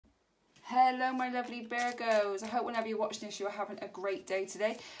Hello my lovely Virgos, I hope whenever you're watching this you're having a great day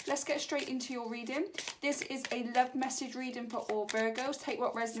today. Let's get straight into your reading. This is a love message reading for all Virgos. Take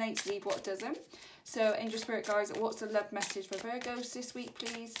what resonates, leave what doesn't. So Angel Spirit guys, what's the love message for Virgos this week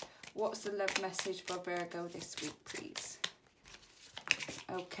please? What's the love message for Virgo this week please?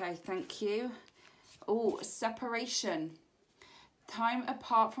 Okay, thank you. Oh, separation. Time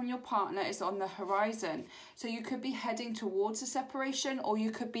apart from your partner is on the horizon. So you could be heading towards a separation, or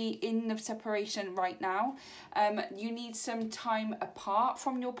you could be in the separation right now. You need some time apart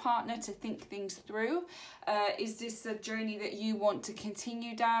from your partner to think things through. Is this a journey that you want to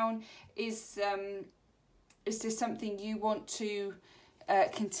continue down? Is this something you want to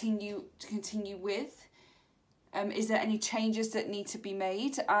continue with? Is there any changes that need to be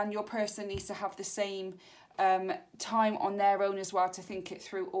made? And your person needs to have the same time on their own as well to think it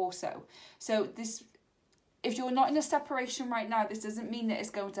through also. So this, if you're not in a separation right now, this doesn't mean that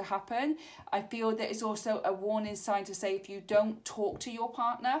it's going to happen. I feel that it's also a warning sign to say if you don't talk to your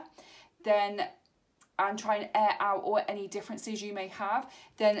partner, then and try and air out or any differences you may have,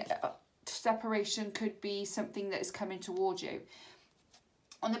 then separation could be something that is coming towards you.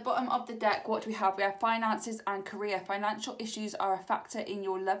 On the bottom of the deck, what do we have? We have finances and career. Financial issues are a factor in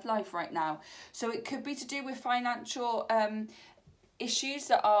your love life right now. So it could be to do with financial issues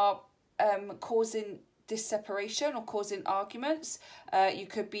that are causing this separation or causing arguments. You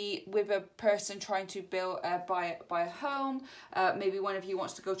could be with a person trying to buy a home. Maybe one of you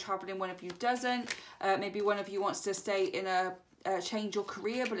wants to go traveling, one of you doesn't. Maybe one of you wants to stay in a change your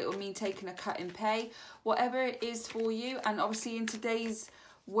career, but it will mean taking a cut in pay. Whatever it is for you. And obviously in today's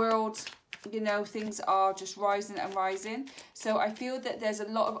world, you know, things are just rising and rising. So I feel that there's a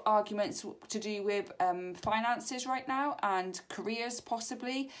lot of arguments to do with finances right now and careers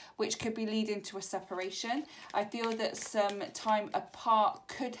possibly, which could be leading to a separation. I feel that some time apart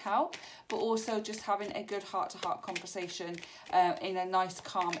could help, but also just having a good heart-to-heart conversation in a nice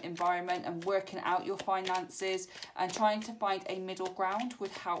calm environment and working out your finances and trying to find a middle ground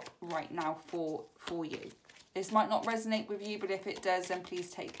would help right now for you. This might not resonate with you, but if it does, then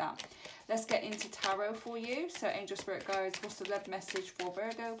please take that. Let's get into tarot for you. So Angel Spirit guys, what's the love message for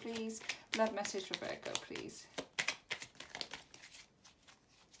Virgo, please? Love message for Virgo, please.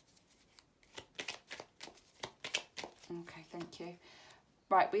 Okay, thank you.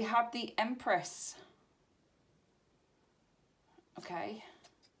 Right, we have the Empress. Okay.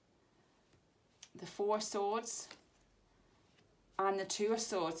 The Four of Swords. And the Two of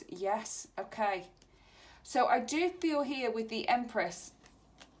Swords. Yes, okay. So I do feel here with the Empress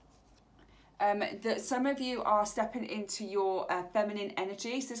that some of you are stepping into your feminine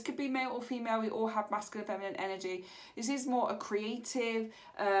energy. So this could be male or female. We all have masculine and feminine energy. This is more a creative,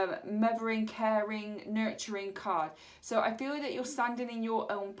 mothering, caring, nurturing card. So I feel that you're standing in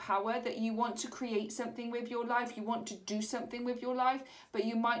your own power, that you want to create something with your life. You want to do something with your life, but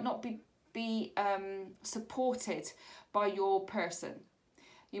you might not be supported by your person.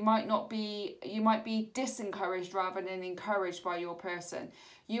 You might be disencouraged rather than encouraged by your person.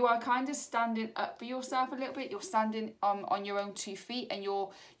 You are kind of standing up for yourself a little bit. You're standing on your own 2 feet and you're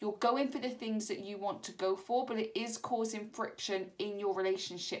going for the things that you want to go for, but it is causing friction in your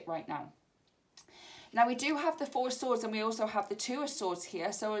relationship right now. Now we do have the Four of Swords and we also have the Two of Swords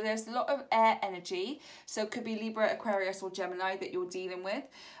here. So there's a lot of air energy. So it could be Libra, Aquarius or Gemini that you're dealing with.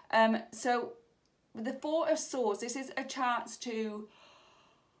 So with the Four of Swords, this is a chance to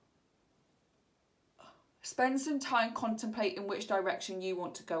spend some time contemplating which direction you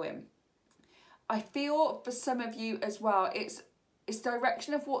want to go in. I feel for some of you as well, it's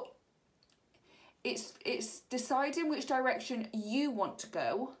direction of what, it's deciding which direction you want to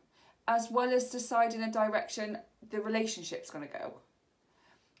go, as well as deciding a direction the relationship's going to go.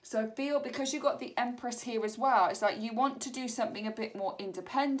 So I feel because you've got the Empress here as well, it's like you want to do something a bit more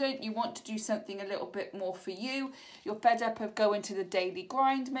independent. You want to do something a little bit more for you. You're fed up of going to the daily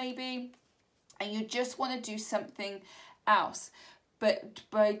grind maybe. And you just want to do something else. But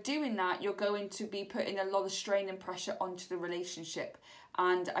by doing that, you're going to be putting a lot of strain and pressure onto the relationship.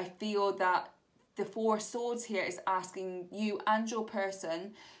 And I feel that the Four of Swords here is asking you and your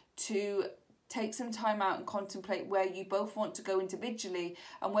person to take some time out and contemplate where you both want to go individually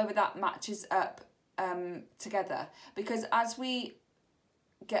and whether that matches up together. Because as we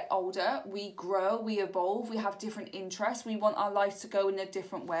get older, we grow, we evolve, we have different interests, we want our life to go in a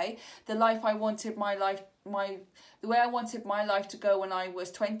different way. The life I wanted my life, the way I wanted my life to go when I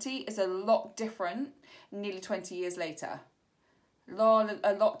was 20 is a lot different nearly 20 years later.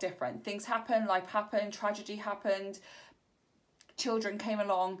 A lot different. Things happen, life happened, tragedy happened, children came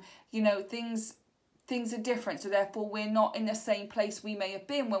along, you know, things things are different, so therefore we're not in the same place we may have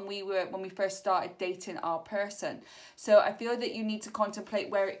been when we first started dating our person. So I feel that you need to contemplate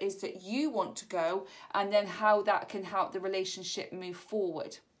where it is that you want to go, and then how that can help the relationship move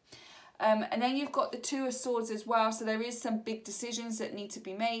forward. And then you've got the Two of Swords as well, so there is some big decisions that need to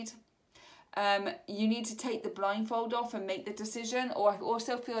be made. You need to take the blindfold off and make the decision, or I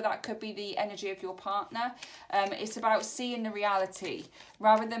also feel that could be the energy of your partner. It's about seeing the reality.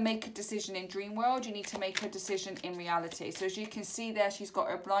 Rather than make a decision in dream world, you need to make a decision in reality. So as you can see there, she's got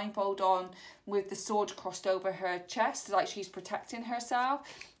her blindfold on with the sword crossed over her chest, like she's protecting herself.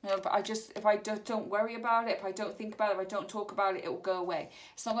 You know, but if I don't worry about it, if I don't think about it, if I don't talk about it, it will go away.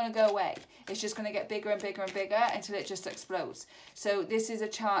 It's not going to go away. It's just going to get bigger and bigger and bigger until it just explodes. So this is a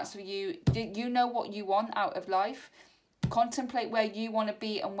chance for you. You know what you want out of life. Contemplate where you want to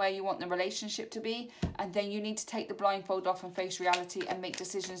be and where you want the relationship to be. And then you need to take the blindfold off and face reality and make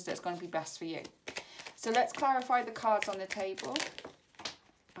decisions that's going to be best for you. So let's clarify the cards on the table.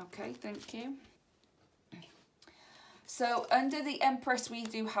 Okay, thank you. So under the Empress, we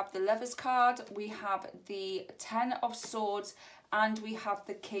do have the Lovers card, we have the Ten of Swords, and we have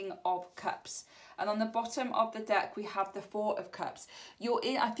the King of Cups. And on the bottom of the deck, we have the Four of Cups.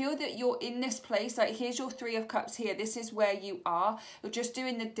 I feel that you're in this place, like here's your Three of Cups here. This is where you are. You're just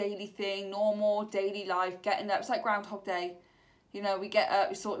doing the daily thing, normal daily life, getting up. It's like Groundhog Day. You know, we get up,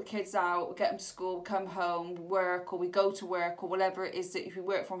 we sort the kids out, we get them to school, come home, work, or we go to work, or whatever it is that if you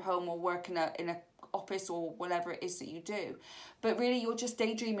work from home or work in a office or whatever it is that you do. But really, you're just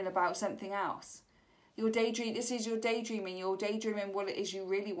daydreaming about something else. This is your daydreaming. You're daydreaming what it is you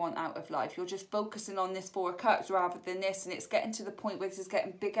really want out of life. You're just focusing on this Four of Cups rather than this, and it's getting to the point where this is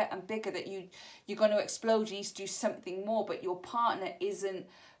getting bigger and bigger that you're going to explode. You need to do something more, but your partner isn't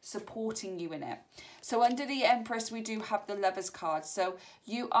supporting you in it. So under the Empress, we do have the Lovers card. So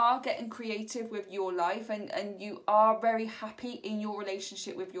you are getting creative with your life, and you are very happy in your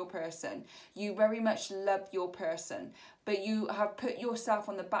relationship with your person. You very much love your person, but you have put yourself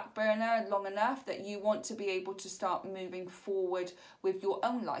on the back burner long enough that you want to be able to start moving forward with your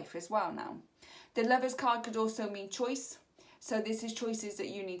own life as well now. The Lovers card could also mean choice. So this is choices that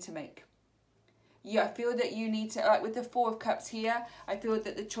you need to make. Yeah, I feel that you need to, like with the Four of Cups here, I feel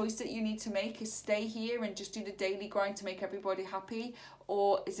that the choice that you need to make is stay here and just do the daily grind to make everybody happy,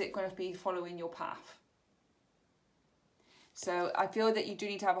 or is it going to be following your path? So I feel that you do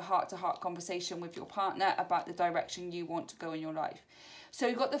need to have a heart-to-heart conversation with your partner about the direction you want to go in your life. So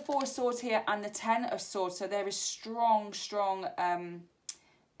you've got the Four of Swords here and the Ten of Swords. So there is strong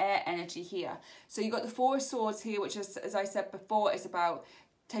air energy here. So you've got the Four of Swords here, which is, as I said before, is about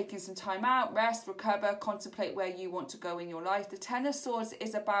taking some time out, rest, recover, contemplate where you want to go in your life. The Ten of Swords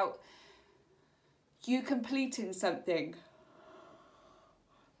is about you completing something.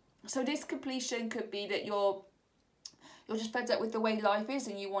 So this completion could be that you're just fed up with the way life is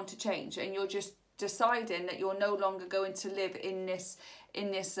and you want to change, and you're just deciding that you're no longer going to live in this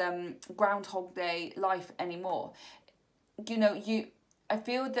Groundhog Day life anymore. You know, I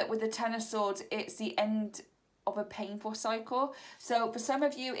feel that with the Ten of Swords, it's the end of a painful cycle. So for some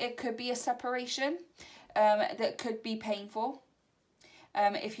of you, it could be a separation that could be painful.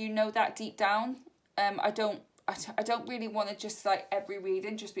 If you know that deep down, I don't really want to just like every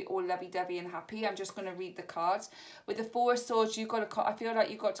reading just be all lovey-dovey and happy. I'm just going to read the cards. With the Four of Swords, I feel like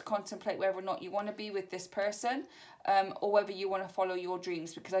you've got to contemplate whether or not you want to be with this person, or whether you want to follow your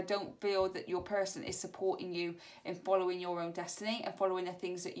dreams, because I don't feel that your person is supporting you in following your own destiny and following the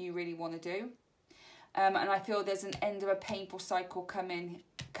things that you really want to do. And I feel there's an end of a painful cycle coming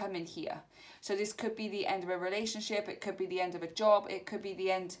here. So this could be the end of a relationship, it could be the end of a job, it could be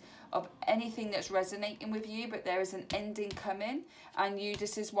the end of anything that's resonating with you, but there is an ending coming, and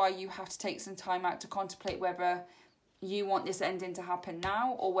this is why you have to take some time out to contemplate whether you want this ending to happen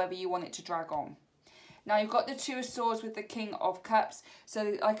now or whether you want it to drag on. Now you've got the Two of Swords with the King of Cups.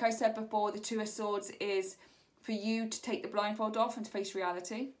 So like I said before, the Two of Swords is for you to take the blindfold off and to face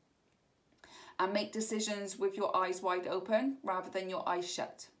reality and make decisions with your eyes wide open rather than your eyes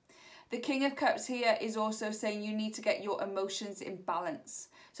shut. The King of Cups here is also saying you need to get your emotions in balance.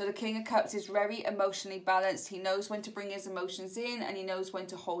 So the King of Cups is very emotionally balanced. He knows when to bring his emotions in and he knows when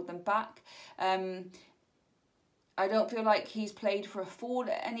to hold them back. I don't feel like he's played for a fool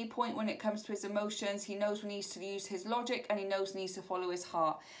at any point when it comes to his emotions. He knows when he needs to use his logic and he knows when he needs to follow his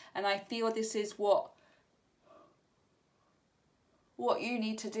heart. And I feel this is what you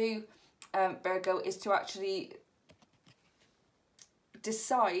need to do, Virgo, is to actually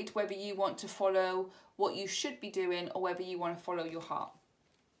decide whether you want to follow what you should be doing or whether you want to follow your heart.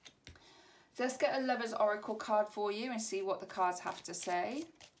 So let's get a Lover's Oracle card for you and see what the cards have to say.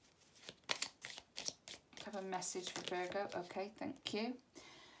 have a message for Virgo. Okay, thank you.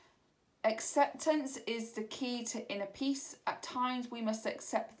 Acceptance is the key to inner peace. At times we must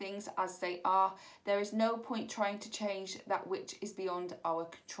accept things as they are. There is no point trying to change that which is beyond our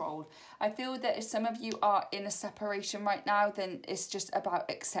control. I feel that if some of you are in a separation right now, then it's just about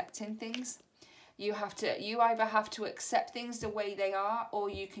accepting things. You either have to accept things the way they are, or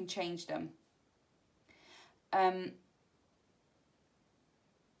you can change them.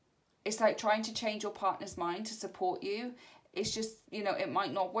 It's like trying to change your partner's mind to support you. It's just, you know, it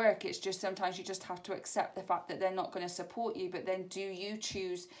might not work. It's just sometimes you just have to accept the fact that they're not going to support you. But then do you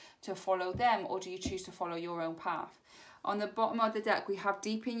choose to follow them, or do you choose to follow your own path? On the bottom of the deck, we have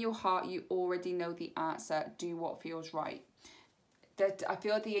deep in your heart, you already know the answer. Do what feels right. I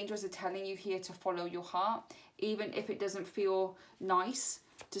feel the angels are telling you here to follow your heart. Even if it doesn't feel nice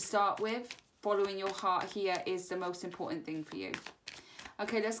to start with, following your heart here is the most important thing for you.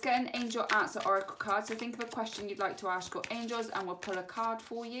 Okay, let's get an angel answer oracle card. So think of a question you'd like to ask your angels and we'll pull a card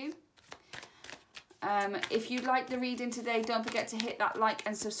for you. If you like the reading today, don't forget to hit that like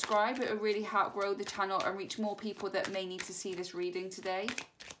and subscribe. It will really help grow the channel and reach more people that may need to see this reading today.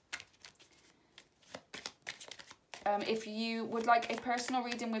 If you would like a personal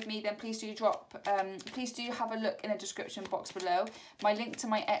reading with me, then please do have a look in the description box below. My link to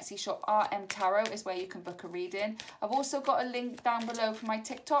my Etsy shop, RM Tarot, is where you can book a reading. I've also got a link down below for my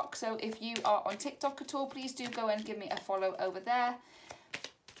TikTok, so if you are on TikTok at all, please do go and give me a follow over there.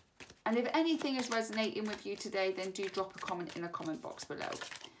 And if anything is resonating with you today, then do drop a comment in the comment box below.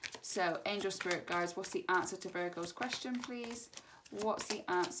 So, angel spirit guys, what's the answer to Virgo's question, please? What's the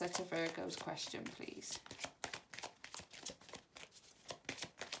answer to Virgo's question, please?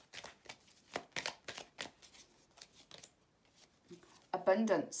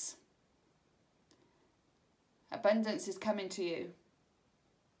 Abundance. Abundance is coming to you.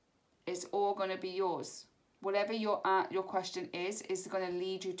 It's all going to be yours. Whatever your question is going to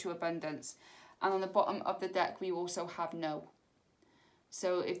lead you to abundance. And on the bottom of the deck, we also have no.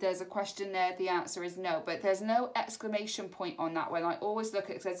 So if there's a question there, the answer is no. But there's no exclamation point on that one. I always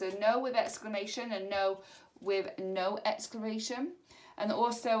look at it. There's a no with exclamation and no with no exclamation. And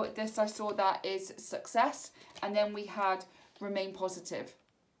also this, I saw that is success. And then we had remain positive.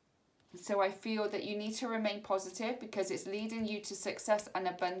 So I feel that you need to remain positive because it's leading you to success and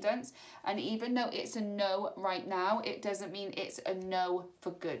abundance. And even though it's a no right now, it doesn't mean it's a no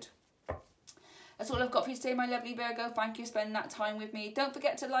for good. That's all I've got for you today, my lovely Virgo. Thank you for spending that time with me. Don't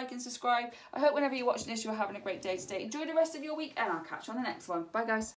forget to like and subscribe. I hope whenever you're watching this, you're having a great day today. Enjoy the rest of your week, and I'll catch you on the next one. Bye, guys.